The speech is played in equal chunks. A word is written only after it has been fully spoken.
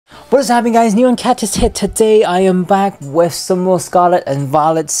What is happening, guys? New and Cactus here. Today I am back with some more Scarlet and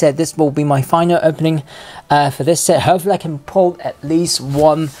Violet set. This will be my final opening for this set. Hopefully I can pull at least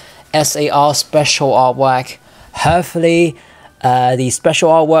one SAR special artwork. Hopefully the special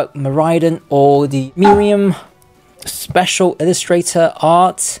artwork Miraidon or the Miriam special illustrator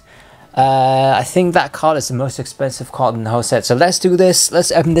art. I think that card is the most expensive card in the whole set. So let's do this.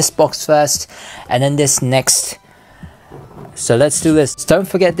 Let's open this box first and then this next. So let's do this. Don't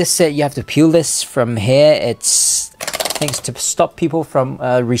forget this set, you have to peel this from here. It's, I think, to stop people from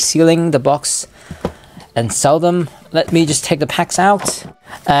resealing the box and sell them. Let me just take the packs out.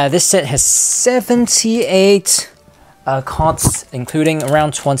 This set has 78 cards, including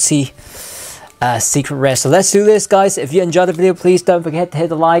around 20 secret rares. So let's do this, guys. If you enjoyed the video, please don't forget to hit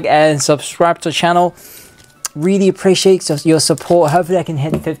the like and subscribe to the channel. Really appreciate your support. Hopefully I can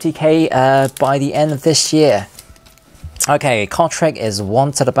hit 50k by the end of this year. Okay, card trick is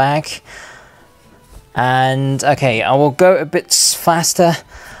 1 to the back. And okay, I will go a bit faster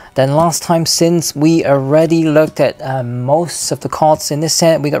than last time since we already looked at most of the cards in this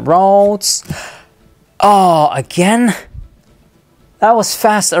set. We got Rhodes. Oh, again? That was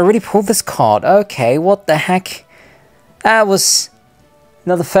fast. I already pulled this card. Okay, what the heck? That was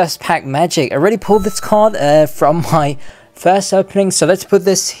another first pack magic. I already pulled this card from my first opening. So let's put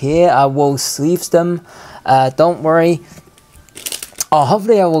this here. I will sleeve them. Don't worry. Oh,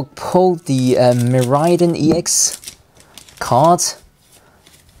 hopefully I will pull the Miraidon EX card.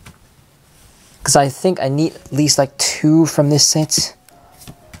 Because I think I need at least like 2 from this set.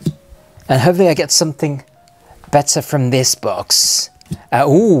 And hopefully I get something better from this box.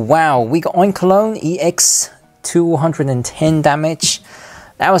 Oh, wow. We got Oinkalone EX 210 damage.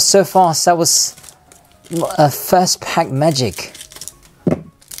 That was so fast. That was a first pack magic.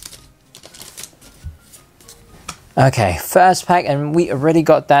 Okay, first pack, and we already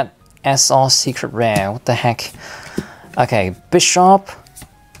got that SR secret rare. What the heck? Okay, Bishop.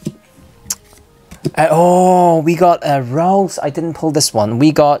 Oh, we got a Rhodes. I didn't pull this one.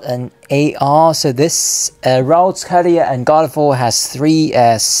 We got an AR. So this Rhodes, Courier, and Gardevoir has 3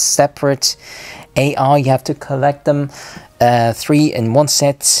 separate AR. You have to collect them 3 in one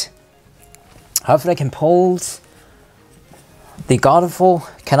set. Hopefully I can pull the Gardevoir.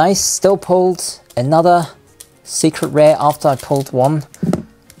 Can I still pull another secret rare after I pulled one?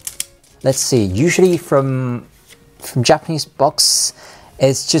 Let's see. Usually from Japanese box,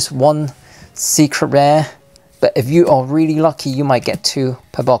 it's just 1 secret rare, but if you are really lucky, you might get 2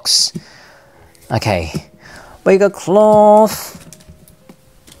 per box. Okay, we got Cloth.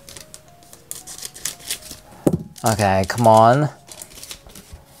 Okay, come on,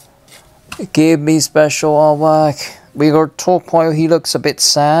 give me special artwork. We got Torpoise. He looks a bit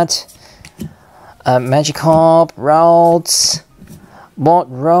sad. Magikarp, Rhodes,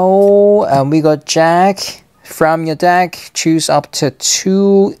 what row? And we got Jack. From your deck, choose up to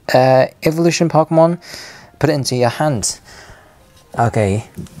 2 evolution Pokemon, put it into your hand. Okay,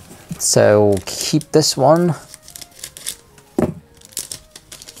 so keep this one.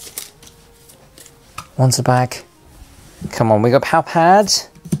 Once the back. Come on, we got Palpad,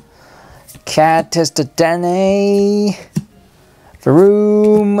 Cactus, the Dene,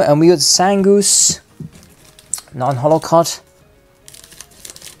 Varoom, and we got Sangoose, non-holo card.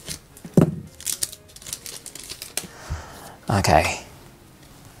 Okay.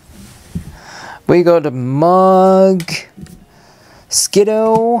 We got a Mug,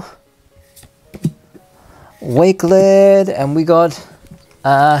 Skiddo, Wakelet, and we got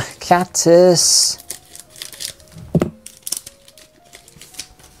Cactus.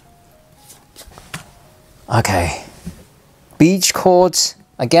 Okay. Beach Court.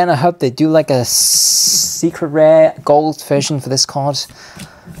 Again, I hope they do like a secret rare gold version for this card.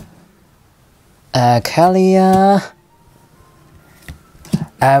 Kalia.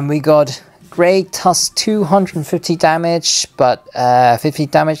 And we got Great Tusk, 250 damage, but 50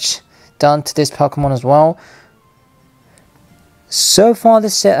 damage done to this Pokemon as well. So far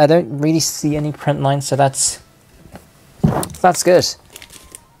this set, I don't really see any print lines, so that's good.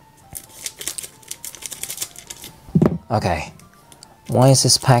 Okay, why is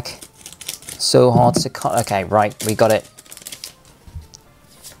this pack so hard to cut? Okay, right, we got it.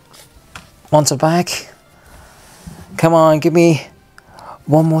 Onto the back. Come on, give me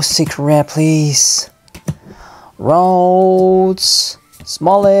 1 more secret rare, please. Rhodes,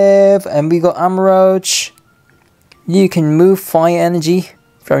 Smoliv, and we got Amaroach. You can move fire energy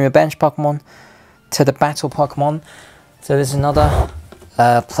from your bench Pokemon to the battle Pokemon. So there's another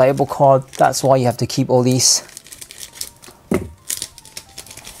playable card. That's why you have to keep all these.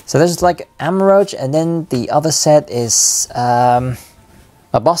 So there's like Amaroach, and then the other set is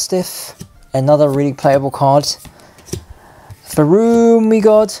A Bustiff, another really playable card. Faroom we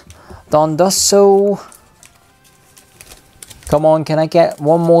got. Dondoso. Come on, can I get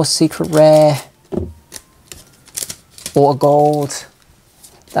one more secret rare? Or a gold?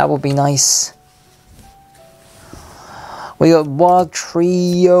 That would be nice. We got Wug,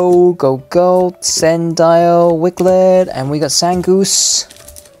 Trio, Go-Goat, Sandile, Wiglet, and we got Sangoose.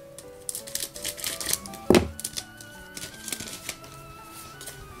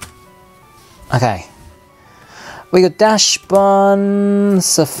 Okay. We got Dashbun,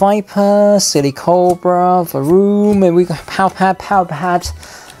 Viper, Silly Cobra, Varoom, and we got Powpad. Powpad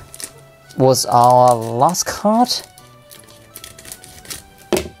was our last card.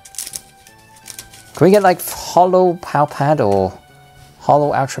 Can we get like Hollow Powpad or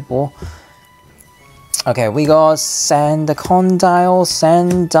Hollow Ultra Ball? Okay, we got Sandile,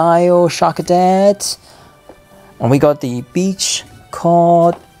 Sharkadet, and we got the Beach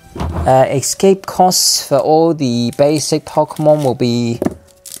card. Escape costs for all the basic Pokemon will be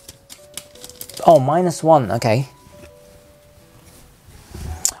 -1. Okay.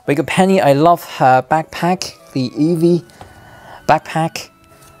 We got Penny. I love her backpack, the Eevee backpack.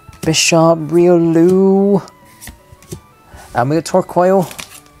 Bishop, Riolu, and we got Torkoal.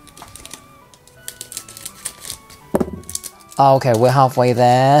 Okay, we're halfway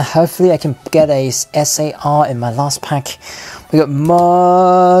there. Hopefully I can get a SAR in my last pack. We got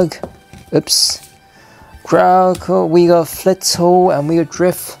Mug, oops, Growlithe, we got Flittle, and we got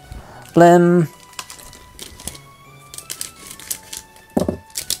Drifblim.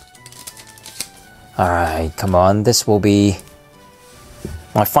 Alright, come on, this will be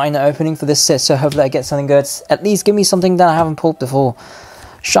my final opening for this set, so hopefully I get something good. At least give me something that I haven't pulled before.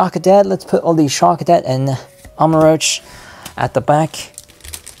 Sharkadet, let's put all these Sharkadet and Amaroach at the back.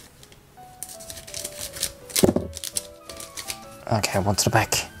 Okay, one to the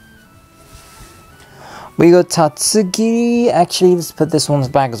back. We got Tatsugi. Actually, let's put this one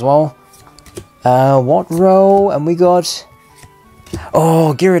back as well. What row? And we got...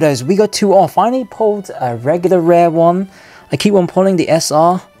 Oh, Gyarados. We got 2 off. Finally pulled a regular rare one. I keep on pulling the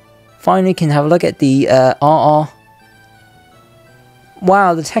SR. Finally can have a look at the RR.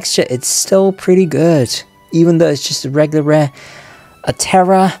 Wow, the texture, it's still pretty good. Even though it's just a regular rare. A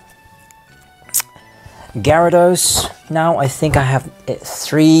Terra. Gyarados. Now I think I have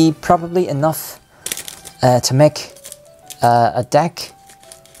 3, probably enough to make a deck.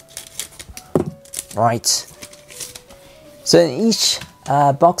 Right. So in each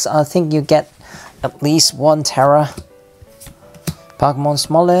box, I think you get at least 1 Terra. Pokemon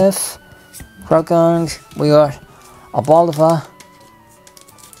Smoliv, Croagunk, we got a Bolivar.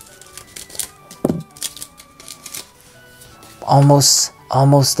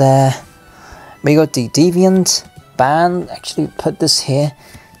 Almost there. We got the Deviant Band. Actually, put this here.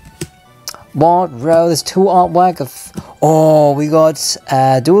 What row? There's 2 artwork of. Oh, we got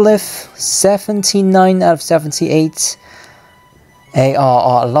Duelif, 79 out of 78. AR.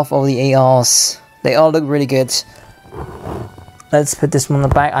 Oh, I love all the ARs. They all look really good. Let's put this one on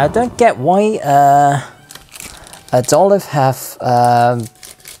the back. I don't get why Duelif have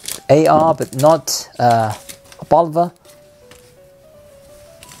AR but not a Bolivar.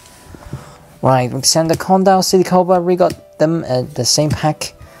 Right, Alexander Condal, City Cobra, we got them at the same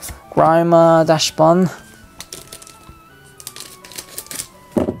pack. Grimer, Dashbun.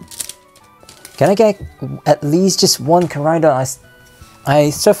 Can I get at least just 1 Corridor? I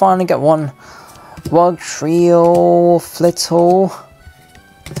so far only get 1. Wug, Trio, Flittle.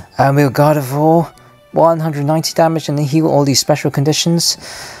 And we got Gardevoir. 190 damage and then heal all these special conditions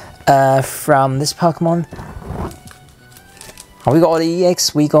from this Pokemon. We got all the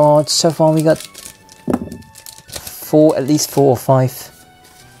EX, we got, so far we got 4, at least 4 or 5.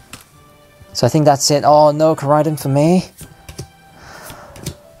 So I think that's it. Oh, no Koraidon for me.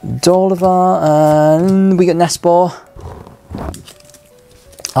 Bolivar, and we got Nespor.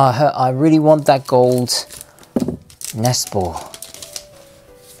 I really want that gold Nespor.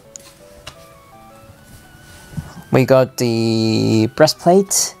 We got the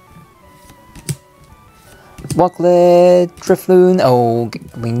breastplate. Wuglet, Drifloon, oh,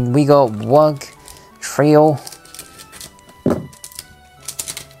 we got Wug, Trio.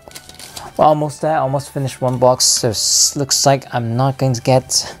 Well, almost there, almost finished 1 box, so looks like I'm not going to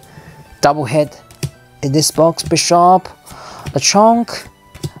get double hit in this box. Bishop, Lechonk,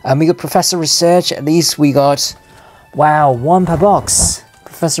 and we got Professor Research. At least we got, wow, 1 per box.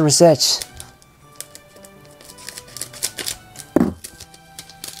 Professor Research.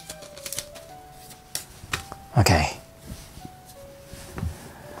 Okay.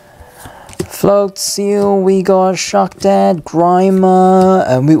 Float Seal, we got Shock Dad, Grimer,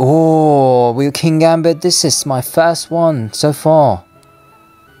 and we got King Gambit. This is my first one so far.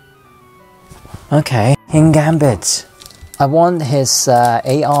 Okay, King Gambit. I want his AR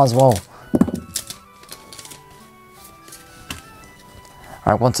as well.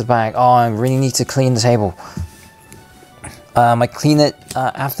 Alright, what's the bag? Oh, I really need to clean the table. I clean it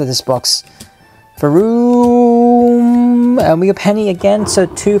after this box. Vroom! And we got Penny again, so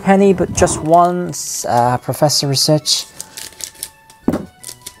 2 Penny, but just 1 Professor Research.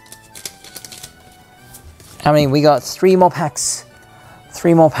 I mean, we got 3 more packs.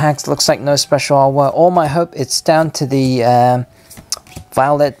 3 more packs, looks like no special artwork. All my hope, it's down to the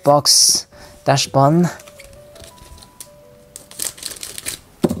Violet box dash bun.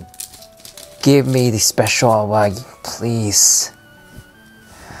 Give me the special artwork, please.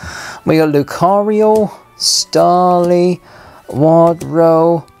 We got Lucario, Starly,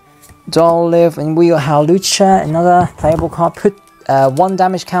 Wardrow, Dolliv, and we got Hawlucha, another playable card. Put 1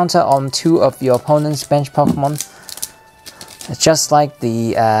 damage counter on 2 of your opponent's bench Pokemon. Just like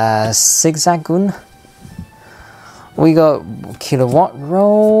the Zigzagoon. We got Kilowatt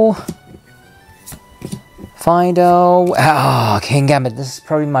Roll, Fido. Oh, King Gambit. This is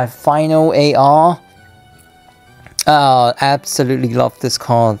probably my final AR. Oh, absolutely love this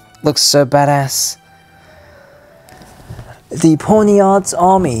card. Looks so badass. The Ponyard's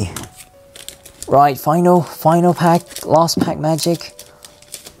Army. Right, final pack, last pack magic.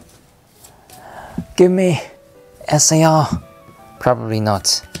 Give me SAR. Probably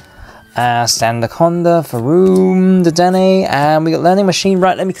not. Standaconda, Faroom, the Dene, and we got Learning Machine.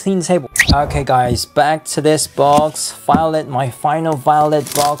 Right, let me clean the table. Okay guys, back to this box. Violet, my final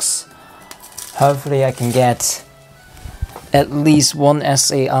Violet box. Hopefully I can get at least 1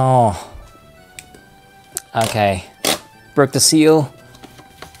 SAR. Okay, broke the seal.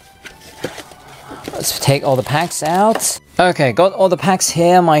 Let's take all the packs out. Okay, got all the packs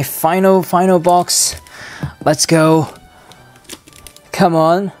here. My final box. Let's go. Come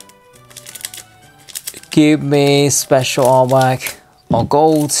on. Give me special artwork or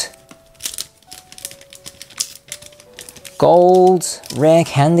gold. Gold, rare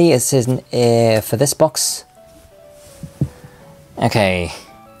candy is for this box. Okay.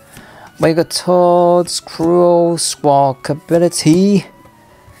 We got Toad's Cruel Squawkability,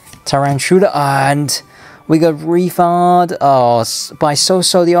 Tarantula, and we got Refund. Oh, by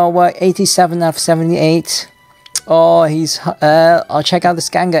So the artwork, 87 out of 78. Oh, he's I'll check out this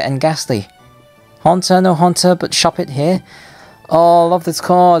Ganga and Ghastly. Haunter, no Haunter, but shop it here. Oh, love this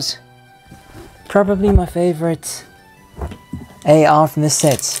card. Probably my favorite AR from this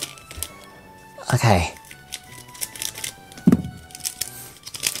set. Okay.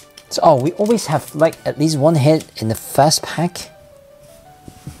 So, we always have like at least 1 hit in the first pack.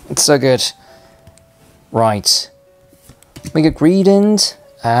 It's so good. Right. We got Greedent,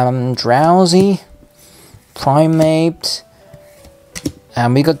 Drowsy, Primate,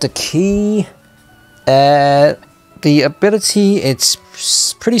 and we got the key. The ability, it's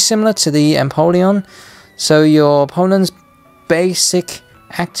pretty similar to the Empoleon. So your opponent's basic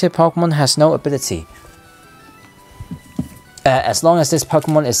active Pokemon has no ability. As long as this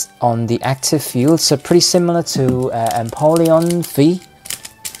Pokemon is on the active field, so pretty similar to Empoleon V.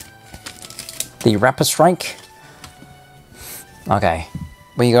 The Rapid Strike. Okay.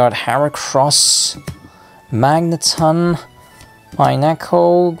 We got Heracross, Magneton,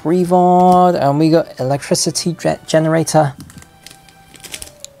 Pineapple, Greavard, and we got Electricity Generator.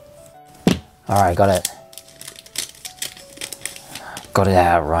 Alright, got it. Got it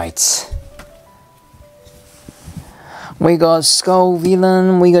out right. We got Skull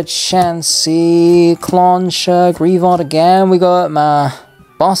Villain, we got Chansey, Clauncher, Greavard again, we got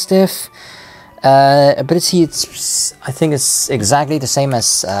Bostiff. Ability, I think it's exactly the same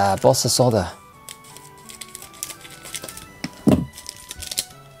as Boss Disorder.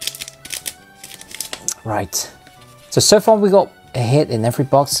 Right. So far we got a hit in every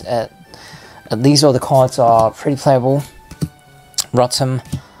box. At least all the cards are pretty playable. Rotom,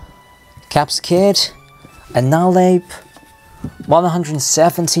 Capsicid, Annihilate,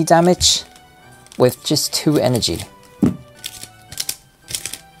 170 damage with just 2 energy.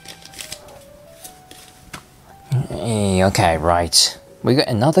 Okay, right. We got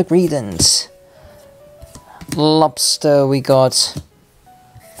another Greedent. Lobster, we got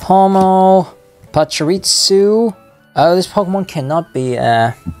Pommel, Pachirisu. Oh, this Pokemon cannot be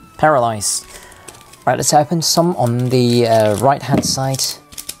paralyzed. Right, let's open some on the right hand side.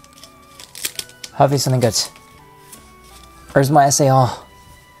 Hopefully something good. Where's my SAR?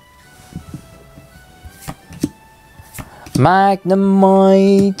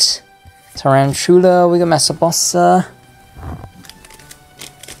 Magnemite, Tarantula, we got Masabossa.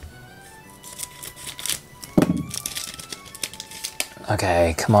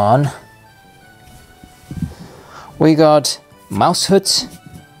 Okay, come on. We got Mousehood,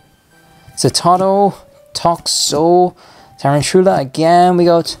 Zetato, Toxo, Tarantula again. We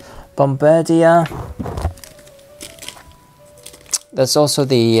got Bombardier. There's also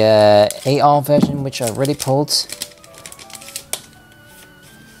the AR version, which I already pulled.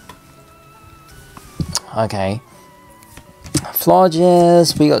 Okay.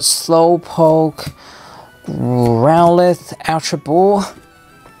 Florges, we got Slowpoke, Growlithe, Ultra Ball.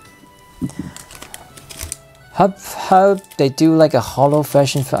 Hope they do like a holo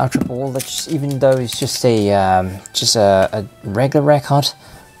version for Ultra Ball, that's even though it's just a regular record.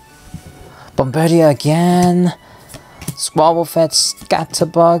 Bombardier again. Squabblefed,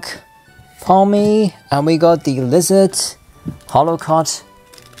 Scatterbug, Palmy, and we got the Lizard, Holocott,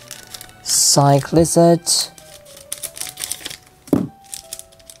 Psych Lizard.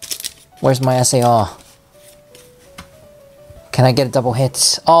 Where's my SAR? Can I get a double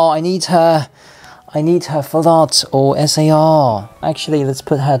hit? Oh, I need her for that, or SAR. Actually, let's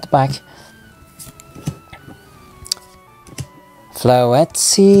put her at the back.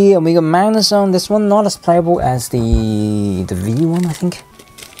 Floetzi, and we got Magnezone. This one not as playable as the V one, I think.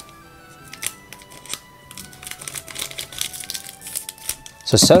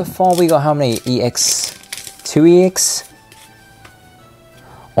 So far we got how many EX? 2 EX?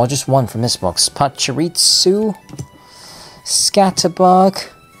 Or just one from this box. Pachirisu, Scatterbug,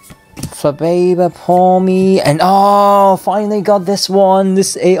 Flabeba, Palmy, and oh, finally got this one.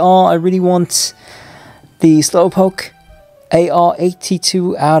 This AR, I really want the Slowpoke. AR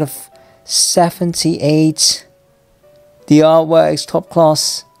 82 out of 78. The artwork's top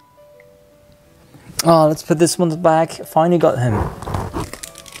class. Oh, let's put this one back. Finally got him.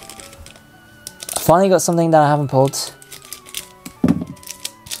 Finally got something that I haven't pulled.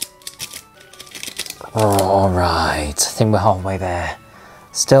 Alright, I think we're halfway there.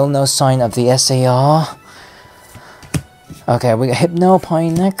 Still no sign of the SAR. Okay, we got Hypno,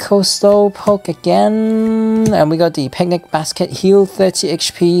 Pineco, Slowpoke again. And we got the Picnic Basket, heal 30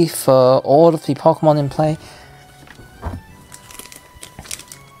 HP for all of the Pokemon in play.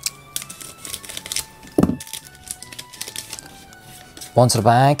 One to the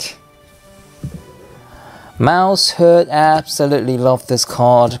bag. Mousehood, absolutely love this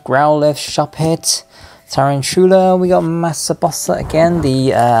card. Growlithe, Shuppet, Tarantula. We got Masabossa again,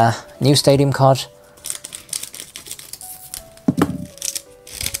 the new stadium card.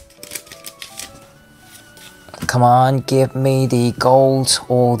 Come on, give me the gold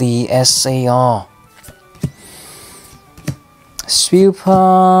or the SAR.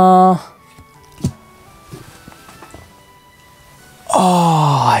 Super.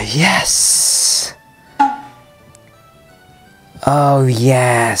 Oh, yes. Oh,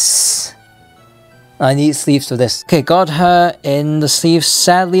 yes. I need sleeves for this. Okay, got her in the sleeves.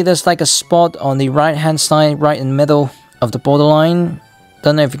 Sadly, there's like a spot on the right-hand side, right in the middle of the borderline.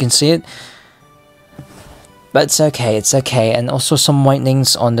 Don't know if you can see it. But it's okay, it's okay. And also some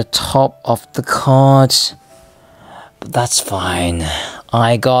whitenings on the top of the card. But that's fine.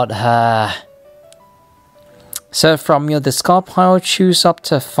 I got her. So from your discard pile, choose up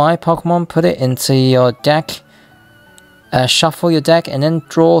to 5 Pokemon, put it into your deck. Shuffle your deck and then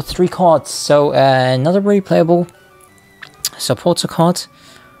draw 3 cards. So another really playable supporter card.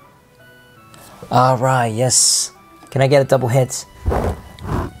 Alright, yes. Can I get a double hit?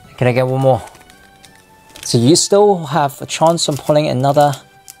 Can I get one more? So you still have a chance on pulling another.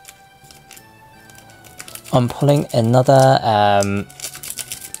 I'm pulling another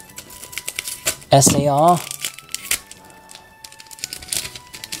SAR.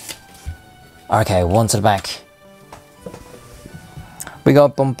 Okay, one to the back. We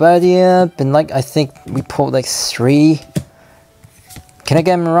got Bombardier, been like, I think we pulled like 3. Can I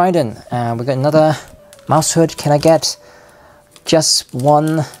get Miraidon? We got another Mousehood. Can I get just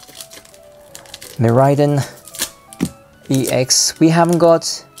one Miraidon EX? We haven't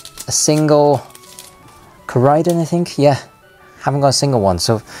got a single Koraidon, I think. Yeah, haven't got a single one.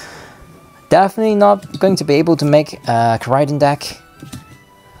 So definitely not going to be able to make a Koraidon deck.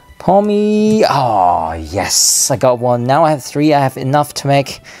 Palmy, oh yes, I got one. Now I have 3, I have enough to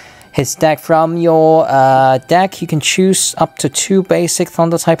make his deck. From your deck, you can choose up to 2 basic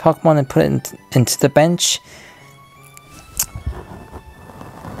Thunder type Pokemon and put it into the bench.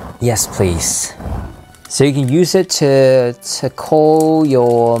 Yes, please. So you can use it to call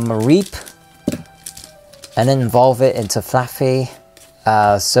your Mareep and then evolve it into Fluffy.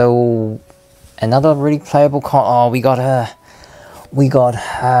 So another really playable card. Oh, we got a we got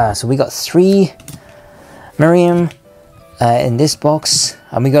 3 Miriam in this box,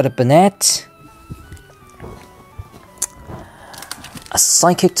 and we got a Burnett, a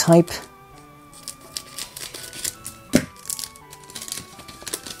Psychic type,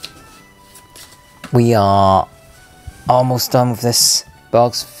 we are almost done with this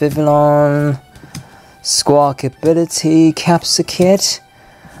box. Vivillon, Squawk Ability, Capsicid,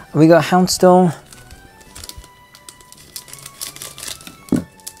 we got Houndstone,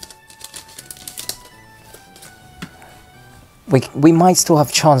 we might still have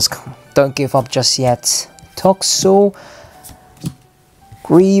a chance, don't give up just yet. Toxel,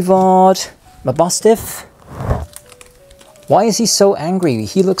 Grievard, Mabustiff. Why is he so angry?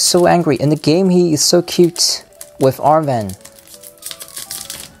 He looks so angry. In the game, he is so cute with Arven.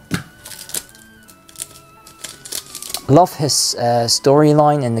 Love his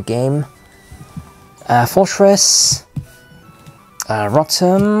storyline in the game. Fortress,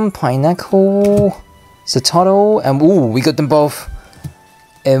 Rotom, Pineapple, Zatotto, and ooh, we got them both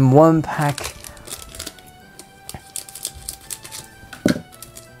in one pack.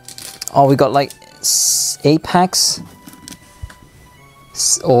 Oh, we got like 8 packs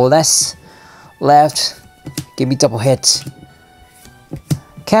or less left. Give me double hit.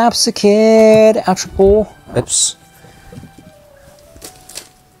 Capsicid, Ultra Ball. Oops.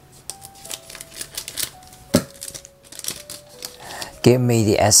 Give me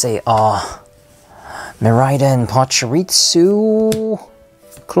the SAR. Miraidon, Pachirisu,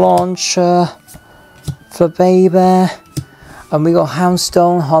 Clauncher, Flabébé, and we got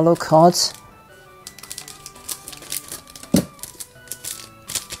Houndstone, Hollow Card.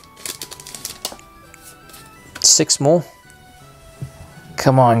 Six more.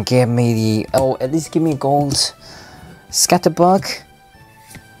 Come on, give me the... oh, at least give me gold. Scatterbug.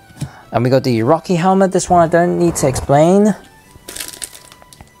 And we got the Rocky Helmet. This one I don't need to explain.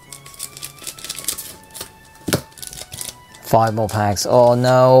 Five more packs. Oh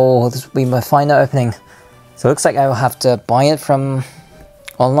no, this will be my final opening. So it looks like I will have to buy it from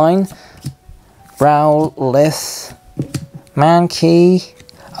online. Growlithe, Mankey.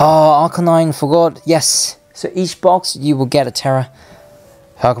 Oh, Arcanine, forgot. Yes. So each box you will get a Terra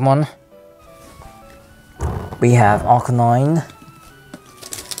Pokemon. We have Arcanine.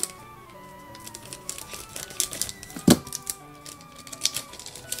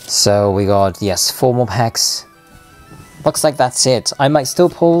 So we got, yes, 4 more packs. Looks like that's it. I might still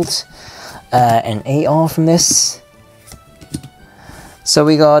pull an AR from this. So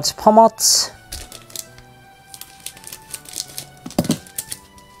we got Pomot.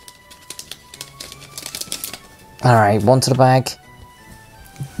 Alright, one to the bag.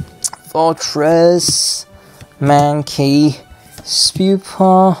 Fortress, Mankey,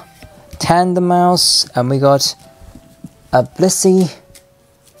 Spupa, Tandemaus, and we got a Blissey.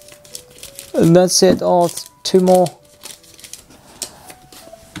 And that's it. Oh, 2 more.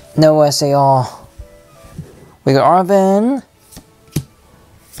 No SAR. We got Arven,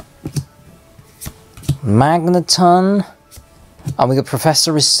 Magneton, and we got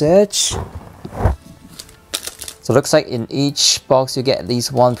Professor Research. So it looks like in each box you get at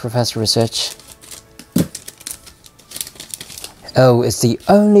least 1 Professor Research. Oh, it's the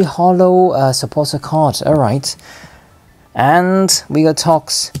only hollow supporter card. Alright. And we got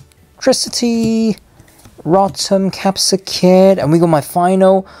Toxtricity, Rotom, Capsicid, and we got my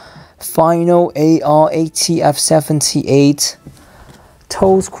final AR-ATF78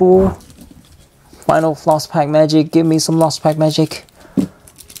 Toedscool. Final Lost Pack Magic. Give me some Lost Pack Magic.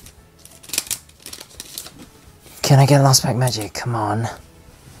 Can I get Lost Pack Magic? Come on.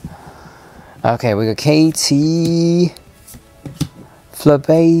 Okay, we got KT,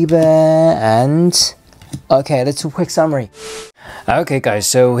 Flabébé, and... okay, let's do a quick summary. Okay guys,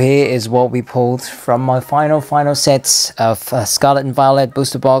 so here is what we pulled from my final sets of Scarlet and Violet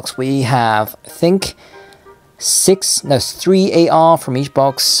booster box. We have, I think, 3 AR from each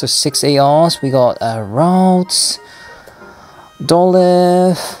box, so 6 ARs. We got Routes,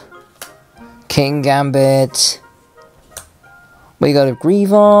 Dolph, King Gambit. We got a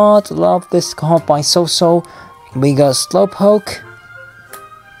Grievard, love this card by So. We got Slowpoke,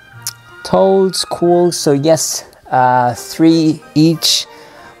 Toedscool, so yes, 3 each.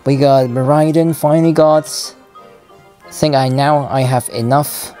 We got Miraidon, finally got... I think I have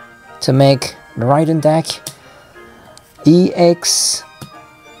enough to make Miraidon deck. EX.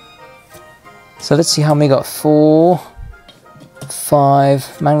 So let's see how many got. 4,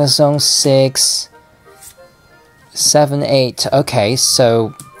 5, Magnezone, 6, 7, 8. Okay,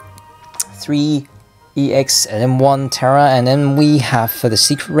 so 3 EX and then 1 Terra, and then we have for the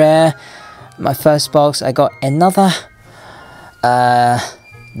secret rare, my first box, I got another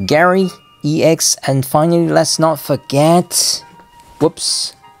Gary EX, and finally, let's not forget,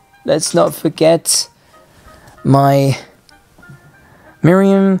 let's not forget my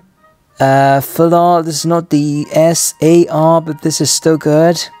Miriam Fuller. This is not the SAR, but this is still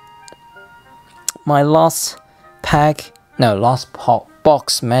good. My last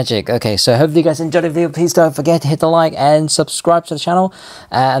box magic. Okay, so hopefully you guys enjoyed the video. Please don't forget to hit the like and subscribe to the channel.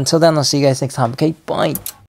 Until then, I'll see you guys next time. Okay, bye.